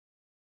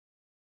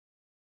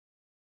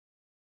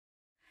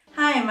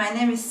Hi, my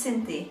name is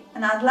Cinti,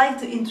 and I'd like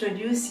to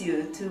introduce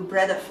you to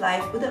Bread of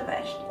Life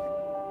Budapest.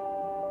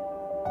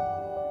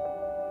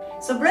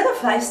 So Bread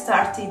of Life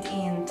started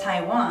in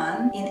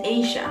Taiwan, in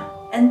Asia,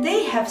 and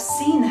they have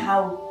seen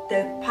how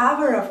the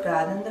power of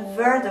God and the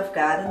Word of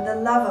God and the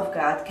love of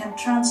God can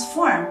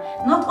transform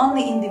not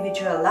only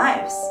individual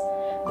lives,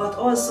 but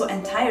also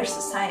entire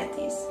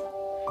societies.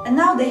 And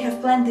now they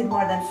have planted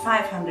more than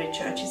 500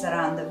 churches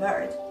around the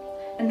world.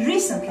 And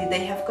recently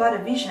they have got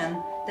a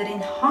vision that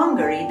in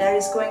Hungary there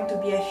is going to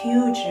be a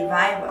huge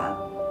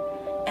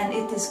revival, and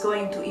it is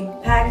going to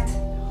impact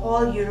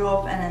whole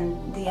Europe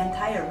and the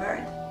entire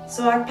world.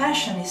 So our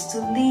passion is to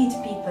lead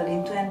people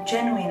into a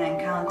genuine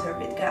encounter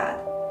with God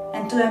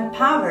and to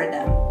empower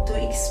them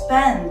to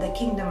expand the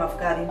kingdom of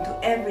God into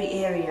every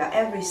area,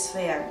 every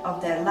sphere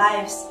of their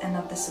lives and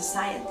of the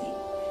society.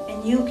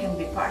 And you can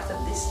be part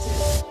of this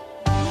too.